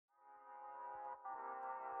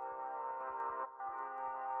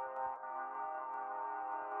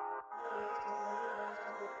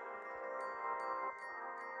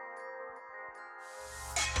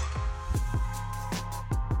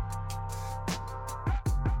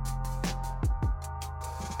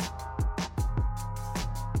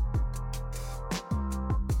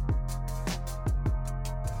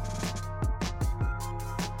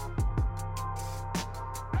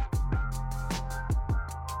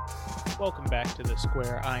Welcome back to the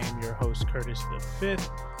Square. I am your host, Curtis the Fifth,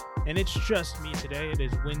 and it's just me today. It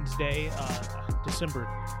is Wednesday, December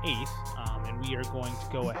 8th, and we are going to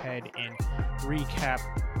go ahead and recap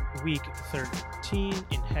Week 13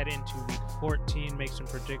 and head into Week 14, make some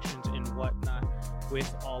predictions and whatnot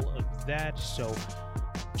with all of that. So,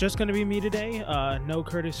 just going to be me today. No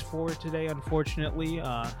Curtis Ford today, unfortunately.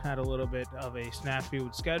 Had a little bit of a snafu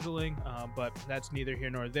with scheduling, but that's neither here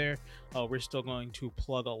nor there. We're still going to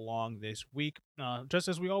plug along this week, just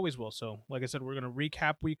as we always will. So, like I said, we're going to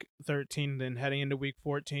recap Week 13, then heading into Week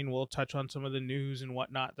 14, we'll touch on some of the news and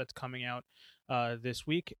whatnot that's coming out this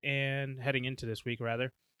week and heading into this week,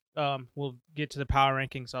 rather. We'll get to the power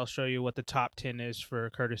rankings. I'll show you what the top 10 is for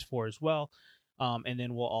Curtis Ford as well. And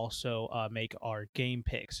then we'll also make our game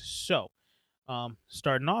picks. So,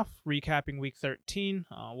 starting off, recapping Week 13,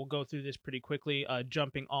 we'll go through this pretty quickly,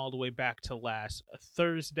 jumping all the way back to last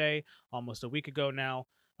Thursday, almost a week ago now.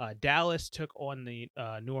 Dallas took on the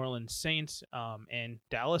New Orleans Saints, and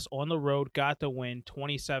Dallas on the road got the win,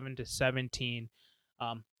 27-17.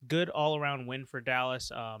 Good all-around win for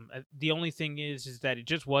Dallas. The only thing is that it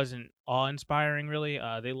just wasn't awe-inspiring, really.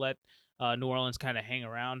 They let New Orleans kind of hang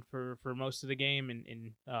around for most of the game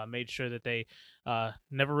and made sure that they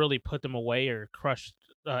never really put them away or crushed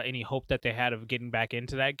any hope that they had of getting back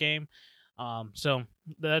into that game. So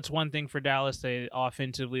that's one thing for Dallas. They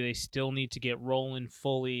offensively, they still need to get rolling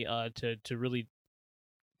fully to really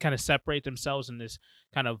kind of separate themselves in this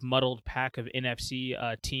kind of muddled pack of NFC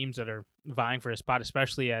teams that are vying for a spot,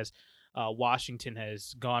 especially as Washington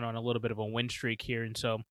has gone on a little bit of a win streak here. And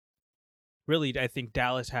so really, I think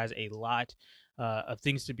Dallas has a lot of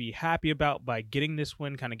things to be happy about by getting this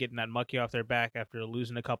win, kind of getting that monkey off their back after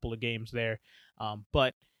losing a couple of games there.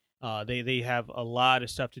 But they have a lot of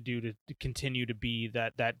stuff to do to continue to be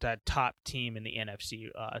that top team in the NFC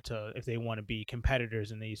if they want to be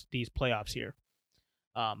competitors in these playoffs here.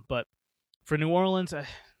 But for New Orleans, I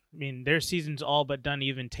mean, their season's all but done.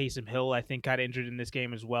 Even Taysom Hill, I think, got injured in this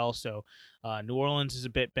game as well. So New Orleans is a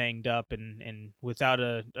bit banged up, and without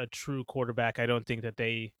a true quarterback, I don't even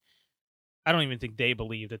think they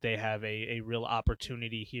believe that they have a real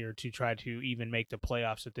opportunity here to try to even make the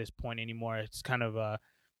playoffs at this point anymore. It's kind of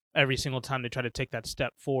every single time they try to take that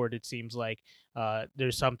step forward, it seems like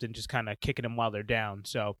there's something just kind of kicking them while they're down.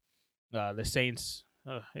 So the Saints,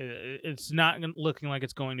 it's not looking like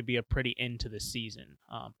it's going to be a pretty end to the season.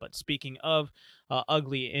 But speaking of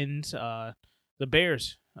ugly ends, the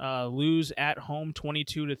Bears lose at home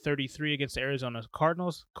 22-33 against the Arizona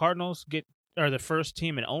Cardinals. Cardinals are the first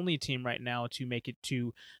team and only team right now to make it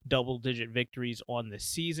to double-digit victories on the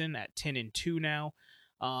season at 10-2 now.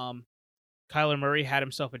 Kyler Murray had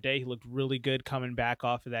himself a day. He looked really good coming back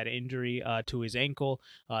off of that injury to his ankle.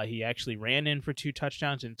 He actually ran in for 2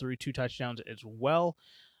 touchdowns and threw 2 touchdowns as well.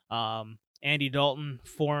 Andy Dalton,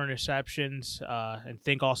 4 interceptions, and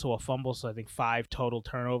think also a fumble, so I think 5 total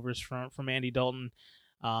turnovers from Andy Dalton.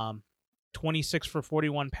 26 for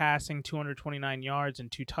 41 passing, 229 yards,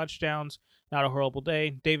 and 2 touchdowns. Not a horrible day.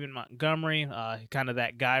 David Montgomery, kind of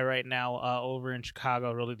that guy right now over in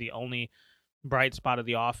Chicago, really the only bright spot of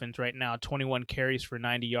the offense right now. 21 carries for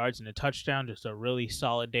 90 yards and a touchdown. Just a really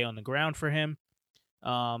solid day on the ground for him.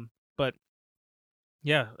 But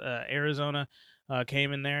yeah, Arizona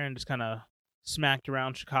came in there and just kind of smacked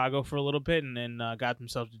around Chicago for a little bit and then got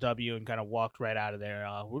themselves a W and kind of walked right out of there.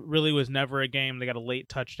 Really was never a game. They got a late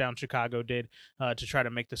touchdown, Chicago did, to try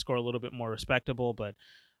to make the score a little bit more respectable. But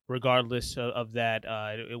regardless of that,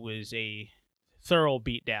 it was a thorough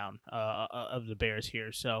beatdown of the Bears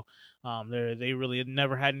here. So they really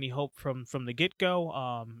never had any hope from the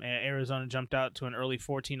get-go. Arizona jumped out to an early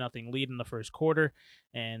 14-0 lead in the first quarter,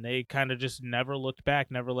 and they kind of just never looked back,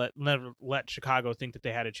 never let Chicago think that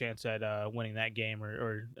they had a chance at winning that game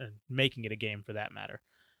or making it a game for that matter.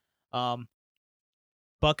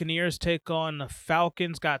 Buccaneers take on the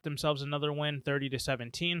Falcons, got themselves another win,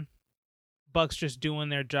 30-17. Bucks just doing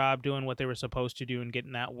their job, doing what they were supposed to do and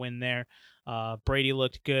getting that win there. Brady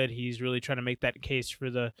looked good. He's really trying to make that case for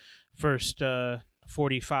the first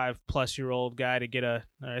 45-plus-year-old guy to get I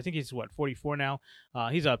think he's, 44 now?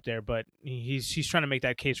 He's up there, but he's trying to make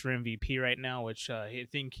that case for MVP right now, which I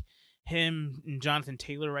think him and Jonathan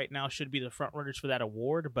Taylor right now should be the front runners for that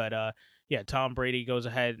award. But, yeah, Tom Brady goes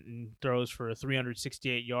ahead and throws for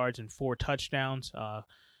 368 yards and 4 touchdowns.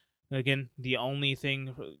 Again, the only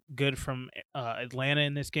thing good from Atlanta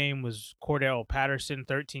in this game was Cordell Patterson,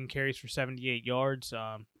 13 carries for 78 yards.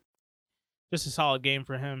 Just a solid game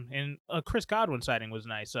for him. And Chris Godwin sighting was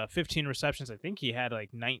nice. 15 receptions. I think he had like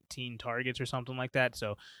 19 targets or something like that.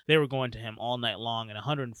 So they were going to him all night long and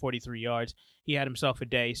 143 yards. He had himself a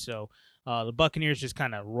day. So The Buccaneers just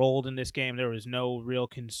kind of rolled in this game. There was no real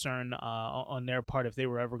concern on their part if they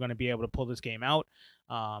were ever going to be able to pull this game out.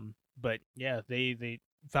 But yeah, they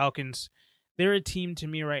Falcons. They're a team to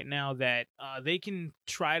me right now that they can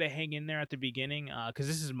try to hang in there at the beginning because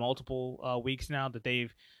this is multiple weeks now that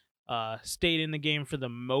they've stayed in the game for the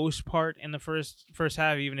most part in the first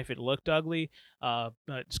half, even if it looked ugly. But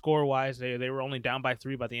score wise, they were only down by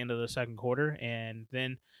 3 by the end of the second quarter, and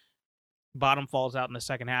then bottom falls out in the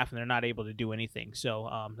second half and they're not able to do anything.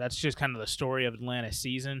 So that's just kind of the story of Atlanta's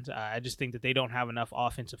season. I just think that they don't have enough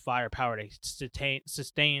offensive firepower to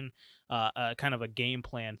sustain kind of a game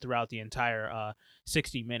plan throughout the entire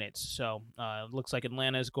 60 minutes. So it looks like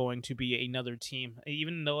Atlanta is going to be another team,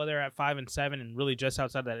 even though they're at 5-7 and really just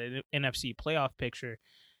outside that NFC playoff picture.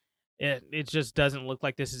 It just doesn't look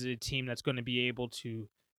like this is a team that's going to be able to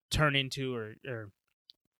turn into or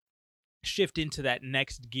shift into that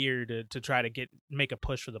next gear to try to make a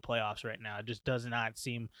push for the playoffs right now. It just does not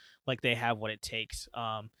seem like they have what it takes.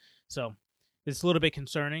 So it's a little bit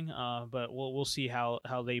concerning, but we'll see how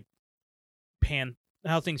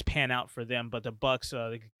things pan out for them. But the Bucs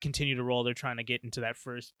they continue to roll. They're trying to get into that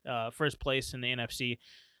first place in the NFC,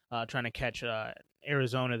 trying to catch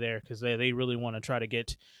Arizona there because they really want to try to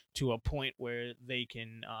get to a point where they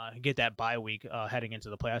can get that bye week heading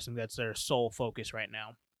into the playoffs. And that's their sole focus right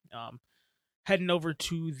now. Heading over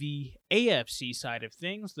to the AFC side of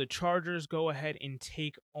things, the Chargers go ahead and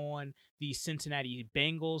take on the Cincinnati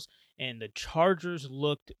Bengals, and the Chargers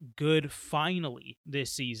looked good finally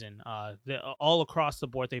this season. All across the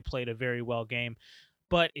board, they played a very well game,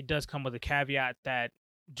 but it does come with a caveat that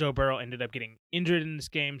Joe Burrow ended up getting injured in this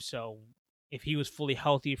game, so if he was fully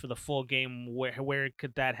healthy for the full game, where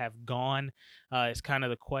could that have gone? Is kind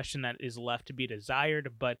of the question that is left to be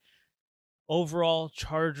desired, but overall,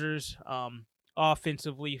 Chargers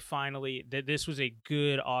offensively, finally, this was a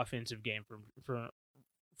good offensive game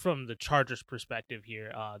from the Chargers' perspective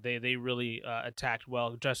here. They really attacked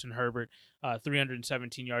well. Justin Herbert,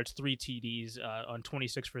 317 yards, 3 TDs on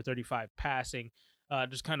 26 for 35 passing.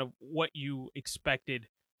 Just kind of what you expected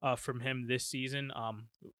from him this season.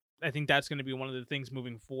 I think that's going to be one of the things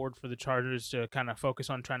moving forward for the Chargers to kind of focus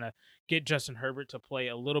on trying to get Justin Herbert to play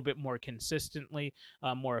a little bit more consistently,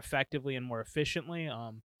 more effectively, and more efficiently.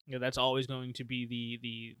 That's always going to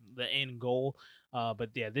be the end goal. But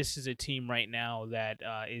yeah, this is a team right now that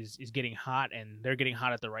is getting hot, and they're getting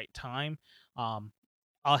hot at the right time.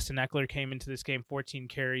 Austin Eckler came into this game 14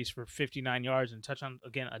 carries for 59 yards and touchdown.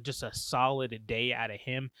 Again, just a solid day out of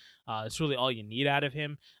him. It's really all you need out of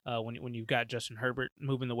him when you've got Justin Herbert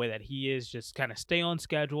moving the way that he is. Just kind of stay on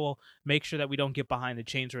schedule, make sure that we don't get behind the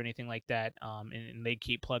chains or anything like that, and they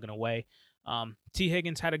keep plugging away. T.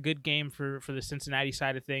 Higgins had a good game for the Cincinnati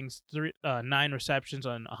side of things. 9 receptions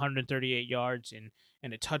on 138 yards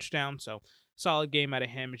and a touchdown. So solid game out of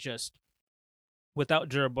him. Just without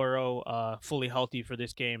Joe Burrow fully healthy for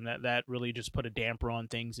this game, that really just put a damper on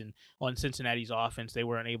things and on Cincinnati's offense. They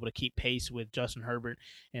weren't able to keep pace with Justin Herbert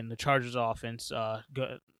and the Chargers offense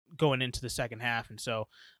going into the second half, and so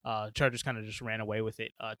Chargers kind of just ran away with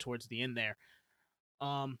it towards the end there.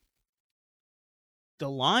 The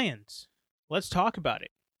Lions, let's talk about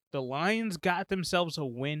it. The Lions got themselves a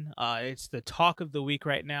win. It's the talk of the week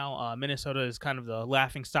right now. Minnesota is kind of the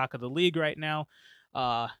laughing stock of the league right now.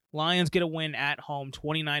 Lions get a win at home,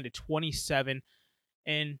 29-27,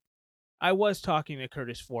 and I was talking to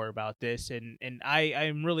Curtis Ford about this, and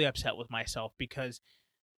I'm really upset with myself because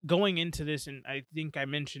going into this, and I think I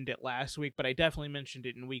mentioned it last week, but I definitely mentioned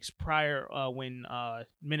it in weeks prior when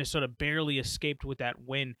Minnesota barely escaped with that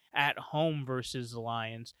win at home versus the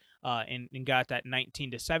Lions and got that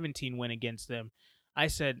 19-17 win against them. I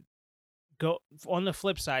said, go on the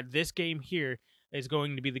flip side, this game here is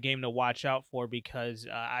going to be the game to watch out for because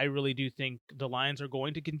I really do think the Lions are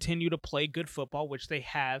going to continue to play good football, which they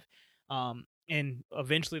have, and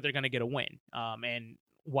eventually they're going to get a win. And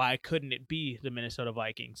why couldn't it be the Minnesota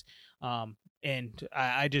Vikings? And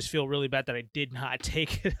I just feel really bad that I did not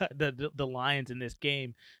take the Lions in this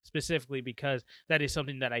game specifically because that is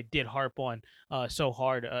something that I did harp on so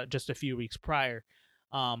hard just a few weeks prior.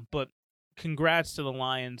 But congrats to the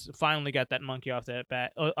Lions. Finally got that monkey off their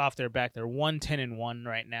back. They're 1-10-1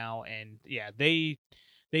 right now, and yeah, they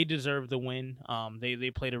deserve the win.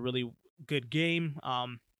 They played a really good game.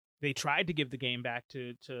 They tried to give the game back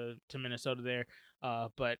to Minnesota there,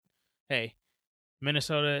 but hey,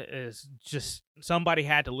 Minnesota is just somebody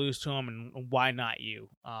had to lose to them, and why not you?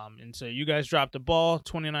 And so you guys dropped the ball,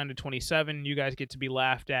 29-27. You guys get to be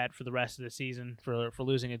laughed at for the rest of the season for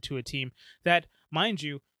losing it to a team that, mind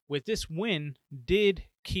you, with this win, did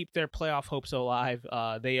keep their playoff hopes alive.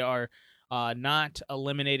 They are not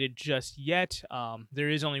eliminated just yet. There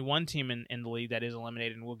is only one team in the league that is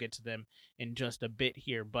eliminated, and we'll get to them in just a bit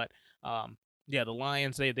here. But yeah, the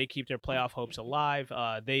Lions, they keep their playoff hopes alive.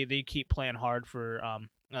 They keep playing hard for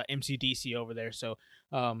MCDC over there. So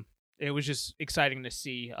it was just exciting to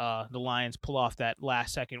see the Lions pull off that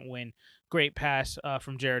last second win. Great pass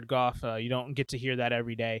from Jared Goff. You don't get to hear that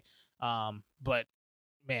every day. But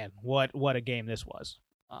man, what a game this was.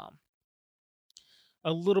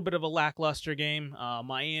 A little bit of a lackluster game.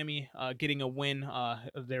 Miami getting a win,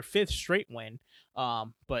 their 5th straight win.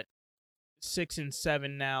 But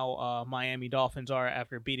 6-7 now. Miami Dolphins are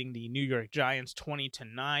after beating the New York Giants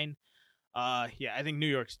 20-9. Yeah, I think New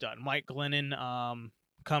York's done. Mike Glennon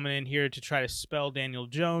coming in here to try to spell Daniel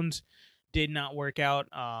Jones did not work out.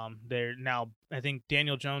 They're now, I think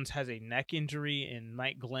Daniel Jones has a neck injury and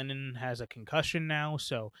Mike Glennon has a concussion now,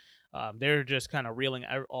 so they're just kind of reeling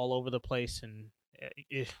all over the place, and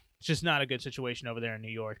it's just not a good situation over there in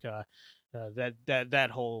New York. That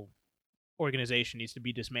whole organization needs to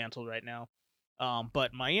be dismantled right now.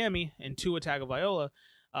 But Miami and Tua Tagovailoa,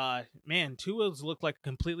 man, Tua's looked like a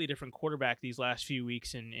completely different quarterback these last few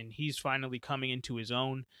weeks, and he's finally coming into his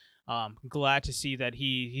own. Glad to see that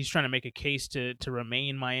he's trying to make a case to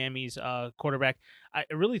remain Miami's quarterback. I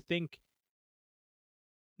really think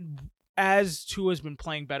as Tua's been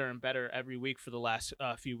playing better and better every week for the last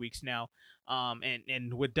few weeks now,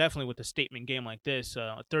 and with definitely with a statement game like this,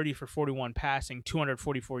 30 for 41 passing,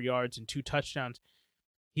 244 yards, and 2 touchdowns,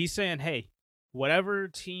 he's saying, hey, whatever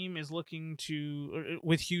team is looking to,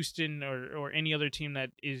 with Houston or any other team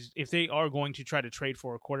that is, if they are going to try to trade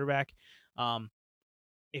for a quarterback,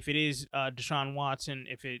 if it is Deshaun Watson,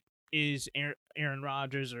 if it is Aaron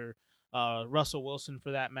Rodgers or Russell Wilson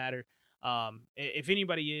for that matter, if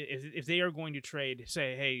anybody, if they are going to trade,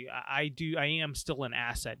 say, hey, I am still an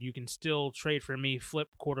asset. You can still trade for me, flip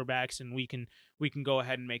quarterbacks, and we can go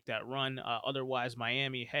ahead and make that run. Otherwise,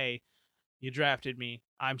 Miami, hey, you drafted me.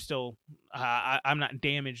 I'm still, I'm not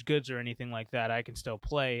damaged goods or anything like that. I can still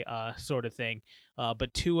play, sort of thing.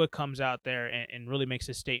 But Tua comes out there and really makes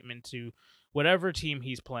a statement to whatever team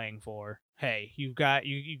he's playing for. Hey, you got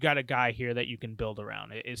a guy here that you can build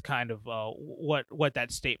around. It is kind of what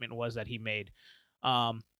that statement was that he made.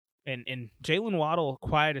 And Jalen Waddle,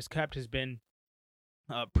 quiet as kept, has been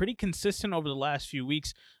pretty consistent over the last few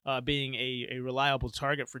weeks, being a reliable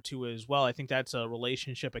target for Tua as well. I think that's a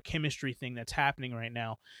relationship, a chemistry thing that's happening right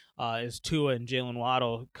now, is Tua and Jalen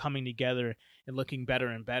Waddle coming together and looking better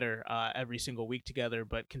and better every single week together.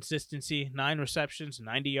 But consistency, 9 receptions,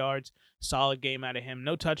 90 yards, solid game out of him.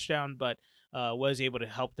 No touchdown, but was able to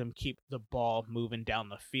help them keep the ball moving down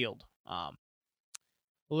the field. A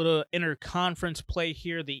little interconference play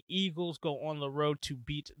here. The Eagles go on the road to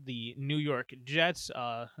beat the New York Jets.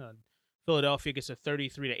 Philadelphia gets a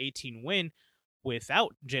 33-18 win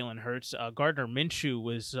without Jalen Hurts. Gardner Minshew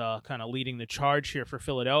was kind of leading the charge here for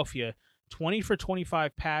Philadelphia. 20 for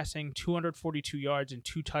 25 passing, 242 yards, and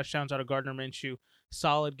 2 touchdowns out of Gardner Minshew.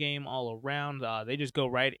 Solid game all around. They just go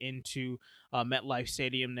right into MetLife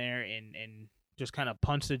Stadium there and just kind of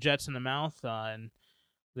punch the Jets in the mouth. And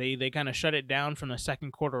they kind of shut it down from the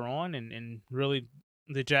second quarter on, and really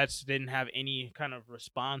the Jets didn't have any kind of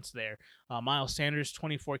response there. Miles Sanders,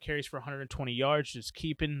 24 carries for 120 yards, just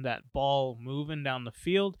keeping that ball moving down the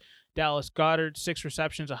field. Dallas Goedert, 6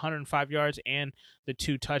 receptions, 105 yards, and the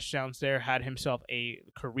 2 touchdowns there. Had himself a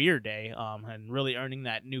career day, and really earning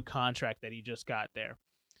that new contract that he just got there.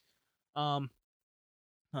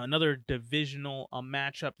 Another divisional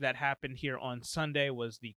matchup that happened here on Sunday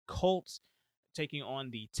was the Colts taking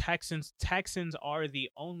on the Texans. Texans are the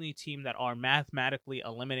only team that are mathematically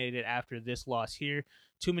eliminated after this loss here.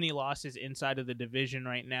 Too many losses inside of the division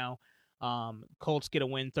right now. Colts get a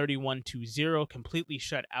win 31-0, completely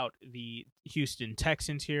shut out the Houston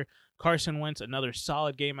Texans here. Carson Wentz, another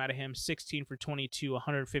solid game out of him, 16 for 22,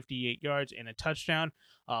 158 yards, and a touchdown.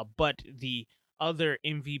 But the other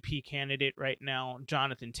MVP candidate right now,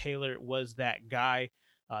 Jonathan Taylor, was that guy.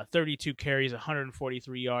 32 carries,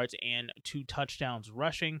 143 yards, and 2 touchdowns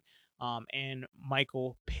rushing. And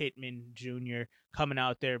Michael Pittman Jr. coming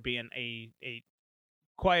out there being a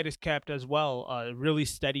quiet as kept as well, a really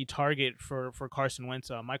steady target for Carson Wentz.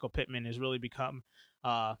 Michael Pittman has really become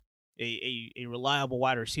a reliable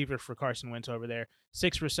wide receiver for Carson Wentz over there.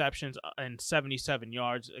 6 receptions and 77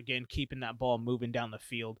 yards, again, keeping that ball moving down the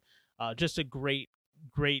field. Just a great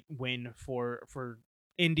win for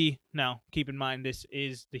Indy. Now, keep in mind, this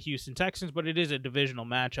is the Houston Texans, but it is a divisional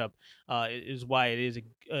matchup, is why it is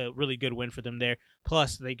a really good win for them there.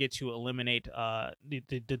 Plus, they get to eliminate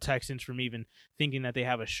the Texans from even thinking that they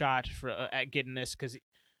have a shot at getting this, because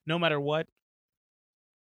no matter what,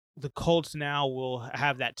 the Colts now will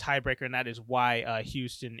have that tiebreaker, and that is why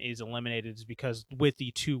Houston is eliminated, is because with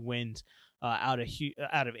the 2 wins out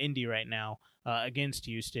of Indy right now against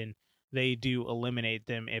Houston, they do eliminate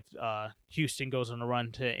them if Houston goes on a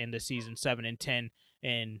run to end the season 7-10,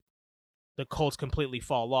 and the Colts completely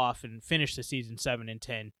fall off and finish the season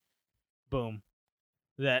 7-10. Boom,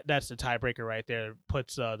 that's the tiebreaker right there.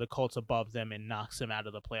 Puts the Colts above them and knocks them out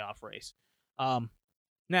of the playoff race.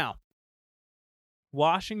 Now,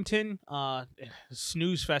 Washington,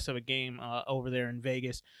 snooze fest of a game over there in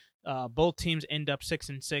Vegas. Both teams end up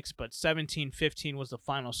 6-6, but 17-15 was the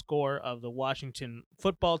final score of the Washington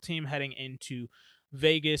football team heading into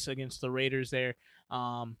Vegas against the Raiders there.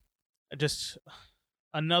 Just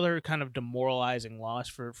another kind of demoralizing loss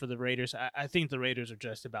for the Raiders. I think the Raiders are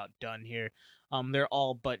just about done here. They're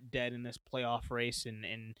all but dead in this playoff race,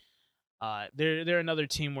 and they're another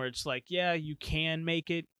team where it's like, yeah, you can make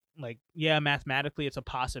it. Like, yeah, mathematically it's a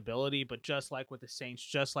possibility, but just like with the Saints,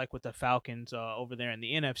 just like with the Falcons over there in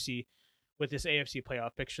the NFC, with this AFC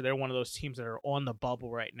playoff picture, they're one of those teams that are on the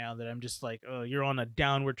bubble right now that I'm just like, oh, you're on a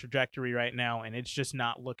downward trajectory right now, and it's just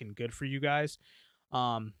not looking good for you guys,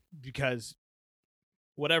 because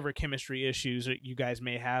whatever chemistry issues you guys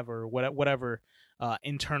may have, or whatever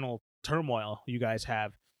internal turmoil you guys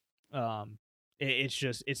have,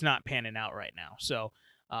 it's not panning out right now. So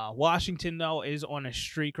Washington, though, is on a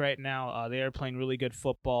streak right now. They are playing really good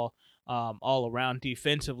football all around.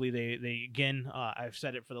 Defensively, they again, I've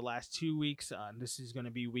said it for the last 2 weeks. This is going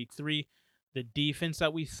to be week 3. The defense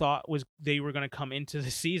that we thought they were going to come into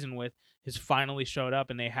the season with has finally showed up,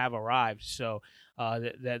 and they have arrived. So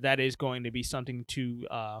that is going to be something to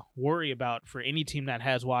worry about for any team that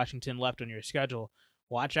has Washington left on your schedule.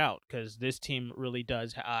 Watch out, because this team really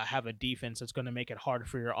does have a defense that's going to make it hard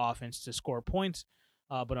for your offense to score points.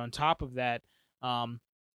 But on top of that,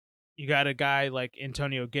 you got a guy like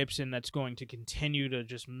Antonio Gibson that's going to continue to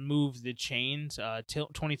just move the chains.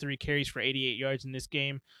 23 carries for 88 yards in this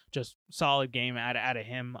game. Just solid game out of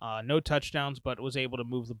him. No touchdowns, but was able to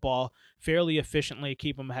move the ball fairly efficiently,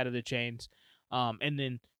 keep him ahead of the chains. And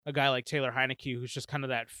then a guy like Taylor Heineke, who's just kind of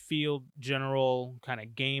that field general, kind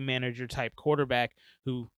of game manager type quarterback,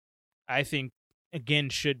 who I think, again,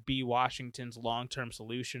 should be Washington's long-term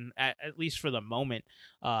solution, at least for the moment,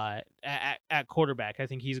 at quarterback. I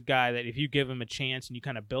think he's a guy that if you give him a chance and you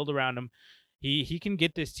kind of build around him, he can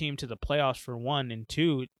get this team to the playoffs, for 1, and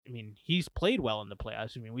 2. I mean, he's played well in the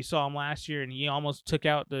playoffs. I mean, we saw him last year, and he almost took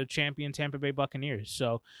out the champion Tampa Bay Buccaneers.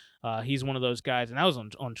 So he's one of those guys, and that was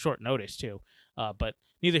on short notice too. But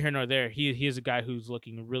neither here nor there. He is a guy who's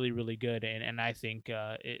looking really, really good, and I think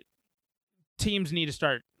teams need to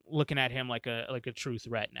start looking at him like a true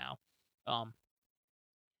threat now.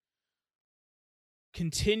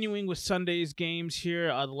 Continuing with Sunday's games here,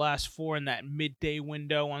 the last 4 in that midday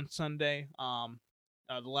window on Sunday.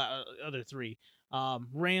 The other 3.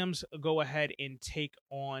 Rams go ahead and take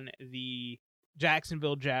on the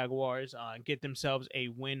Jacksonville Jaguars, get themselves a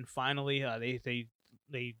win finally.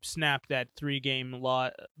 They snapped that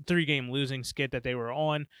 3-game losing skid that they were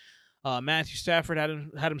on. Matthew Stafford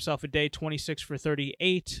had himself a day, 26 for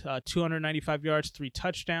 38, 295 yards, 3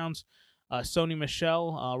 touchdowns. Sony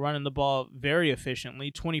Michel running the ball very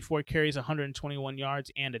efficiently, 24 carries, 121 yards,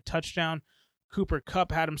 and a touchdown. Cooper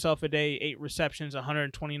Kupp had himself a day, 8 receptions,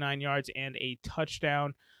 129 yards, and a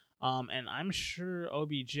touchdown. And I'm sure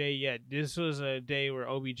OBJ, this was a day where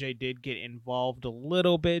OBJ did get involved a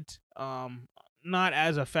little bit, not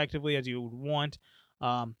as effectively as you would want.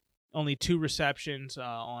 Only 2 receptions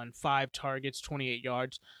on 5 targets, 28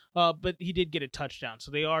 yards. But he did get a touchdown.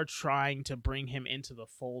 So they are trying to bring him into the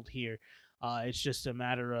fold here. It's just a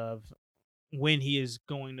matter of when he is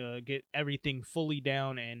going to get everything fully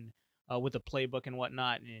down and with the playbook and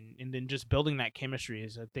whatnot. And then just building that chemistry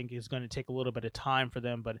I think is going to take a little bit of time for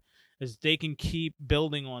them. But as they can keep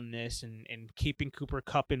building on this and keeping Cooper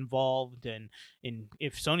Kupp involved, and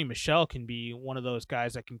if Sony Michel can be one of those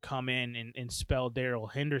guys that can come in and spell Darrell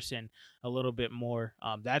Henderson a little bit more,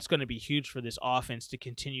 that's going to be huge for this offense to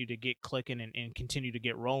continue to get clicking and continue to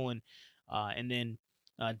get rolling. And then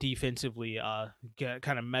defensively,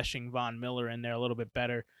 kind of meshing Von Miller in there a little bit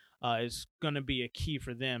better is going to be a key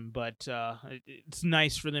for them. But it's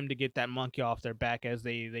nice for them to get that monkey off their back, as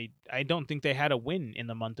I don't think they had a win in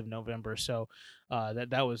the month of November, so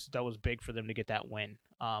that was big for them to get that win.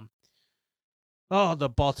 The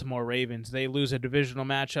Baltimore Ravens, they lose a divisional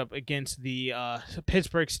matchup against the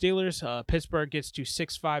Pittsburgh Steelers. Pittsburgh gets to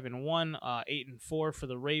 6-5-1, 8-4 for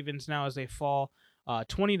the Ravens now as they fall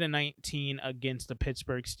 20-19 against the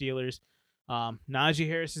Pittsburgh Steelers. Najee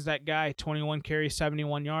Harris is that guy, 21 carries,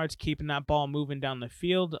 71 yards, keeping that ball moving down the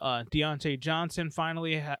field. Deontay Johnson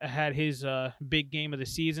finally had his big game of the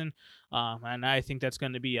season, and I think that's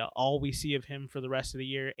going to be all we see of him for the rest of the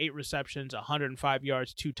year. 8 receptions, 105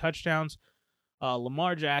 yards, 2 touchdowns.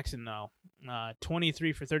 Lamar Jackson, though,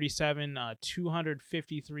 23 for 37,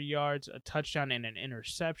 253 yards, a touchdown, and an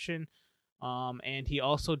interception. And he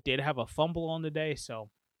also did have a fumble on the day, so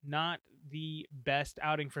not the best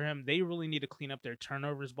outing for him. They really need to clean up their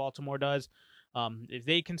turnovers, Baltimore does. If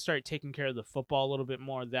they can start taking care of the football a little bit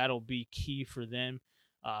more, that'll be key for them.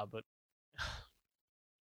 But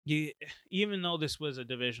even though this was a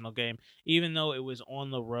divisional game, even though it was on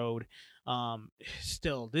the road,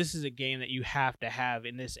 still, this is a game that you have to have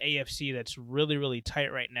in this AFC that's really, really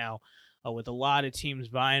tight right now, with a lot of teams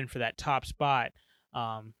vying for that top spot.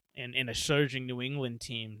 And a surging New England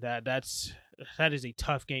team, that is a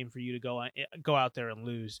tough game for you to go out there and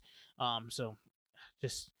lose. So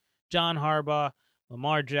just John Harbaugh,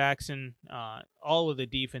 Lamar Jackson, all of the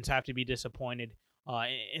defense have to be disappointed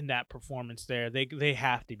in that performance there. They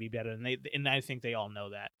have to be better, and I think they all know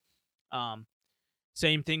that.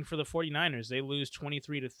 Same thing for the 49ers. They lose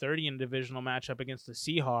 23-30 in a divisional matchup against the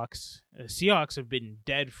Seahawks. The Seahawks have been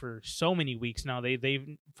dead for so many weeks now.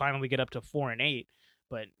 They finally get up to 4-8.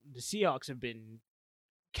 But the Seahawks have been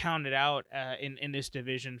counted out in this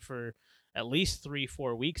division for at least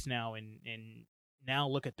 3-4 weeks now, and now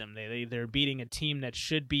look at them. They're beating a team that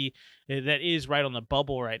is right on the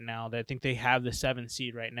bubble right now. I think they have the 7th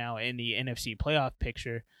seed right now in the NFC playoff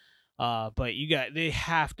picture. But they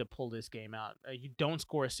have to pull this game out. You don't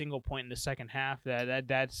score a single point in the second half.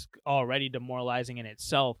 That's already demoralizing in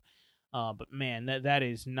itself. But man, that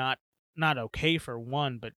is not okay for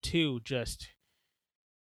one, but two, just.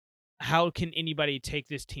 How can anybody take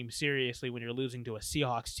this team seriously when you're losing to a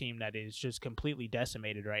Seahawks team that is just completely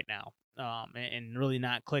decimated right now, and really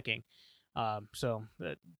not clicking? So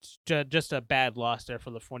just a bad loss there for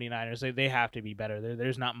the 49ers. They have to be better.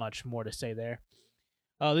 There's not much more to say there.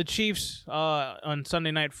 The Chiefs on Sunday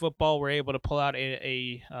Night Football were able to pull out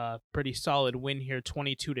a pretty solid win here,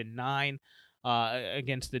 22-9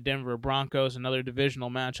 against the Denver Broncos, another divisional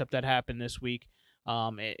matchup that happened this week.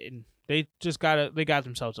 They got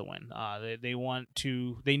themselves a win.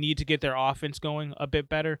 They need to get their offense going a bit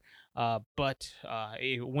better. But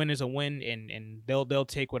a win is a win, and they'll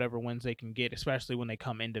take whatever wins they can get, especially when they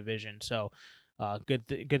come in division. So,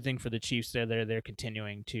 good thing for the Chiefs. They're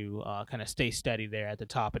continuing to kind of stay steady there at the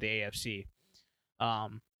top of the AFC.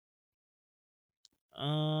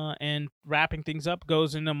 And wrapping things up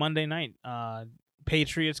goes into Monday night.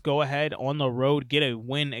 Patriots go ahead on the road, get a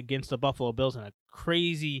win against the Buffalo Bills in a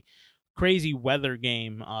crazy weather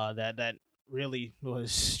game that really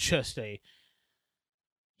was just a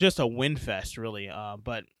win fest, really.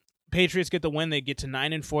 But Patriots get the win. They get to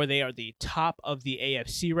 9-4. They are the top of the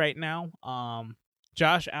AFC right now.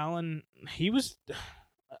 Josh Allen,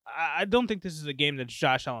 I don't think this is a game that's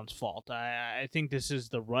Josh Allen's fault. I think this is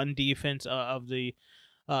the run defense of the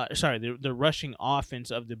rushing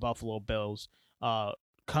offense of the Buffalo Bills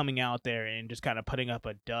coming out there and just kind of putting up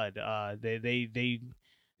a dud. They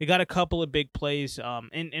got a couple of big plays.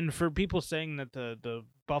 And for people saying that the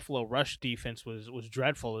Buffalo rush defense was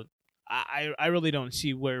dreadful, I really don't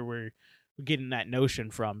see where we're getting that notion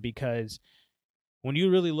from, because when you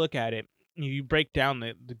really look at it, you break down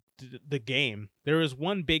the game. There was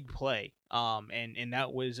one big play, and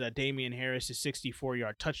that was Damian Harris'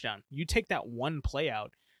 64-yard touchdown. You take that one play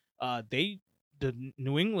out, the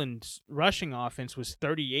New England's rushing offense was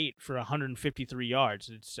 38 for 153 yards.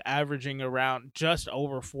 It's averaging around just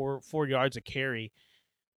over four yards a carry.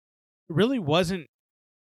 Really wasn't.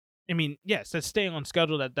 I mean, yes, that's staying on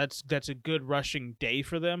schedule. That's a good rushing day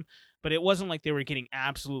for them, but it wasn't like they were getting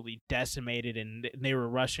absolutely decimated and they were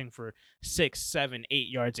rushing for 6, 7, 8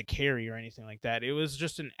 yards a carry or anything like that. It was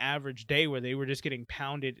just an average day where they were just getting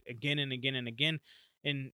pounded again and again and again,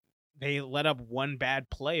 and they let up one bad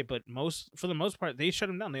play, but for the most part, they shut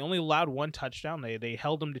them down. They only allowed one touchdown. They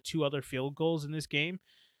held them to 2 other field goals in this game.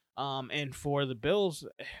 And for the Bills,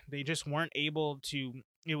 they just weren't able to.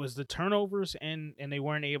 It was the turnovers, and they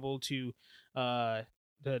weren't able to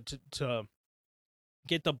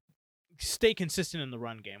stay consistent in the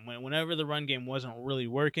run game. Whenever the run game wasn't really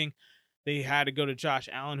working, they had to go to Josh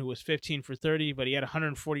Allen, who was 15 for 30, but he had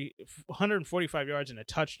 145 yards and a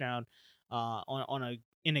touchdown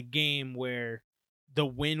in a game where the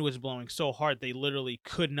wind was blowing so hard they literally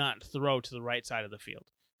could not throw to the right side of the field.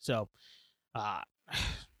 So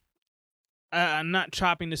I'm not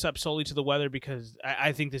chopping this up solely to the weather, because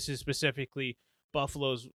I think this is specifically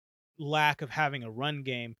Buffalo's lack of having a run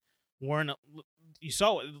game, weren't. You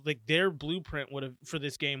saw like their blueprint would have for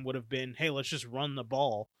this game would have been, hey, let's just run the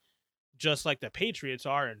ball, just like the Patriots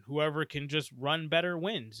are, and whoever can just run better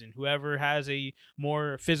wins, and whoever has a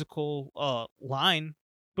more physical line,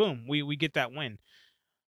 boom, we get that win.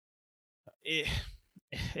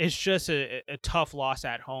 It's just a tough loss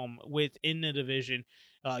at home within the division.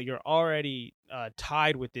 You're already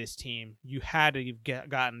tied with this team. You had to have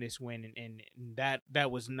gotten this win, and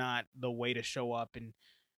that was not the way to show up, and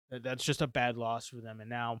that's just a bad loss for them. And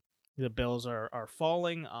now the Bills are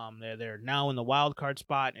falling. They're now in the wild card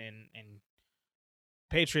spot, and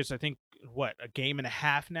Patriots, I think, what, a game and a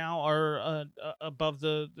half now are above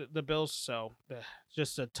the Bills. So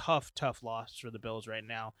just a tough loss for the Bills right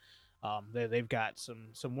now. They've got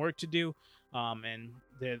some work to do, and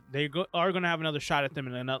they are going to have another shot at them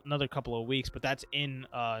in another couple of weeks, but that's in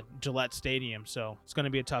Gillette Stadium, so it's going to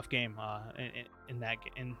be a tough game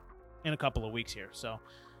in a couple of weeks here. So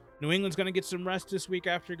New England's going to get some rest this week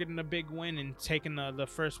after getting a big win and taking the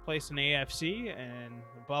first place in AFC, and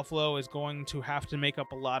Buffalo is going to have to make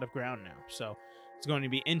up a lot of ground now. So it's going to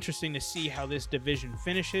be interesting to see how this division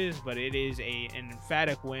finishes, but it is an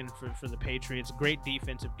emphatic win for the Patriots. Great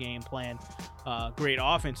defensive game plan, great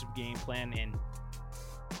offensive game plan, and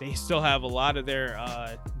they still have a lot of their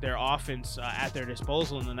offense at their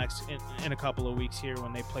disposal in a couple of weeks here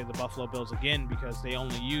when they play the Buffalo Bills again, because they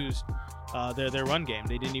only use their run game.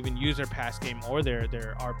 They didn't even use their pass game or their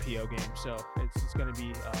RPO game. So it's going to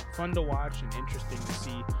be fun to watch and interesting to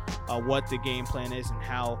see what the game plan is and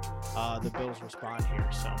how the Bills respond here.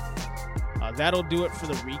 So that'll do it for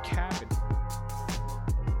the recap. And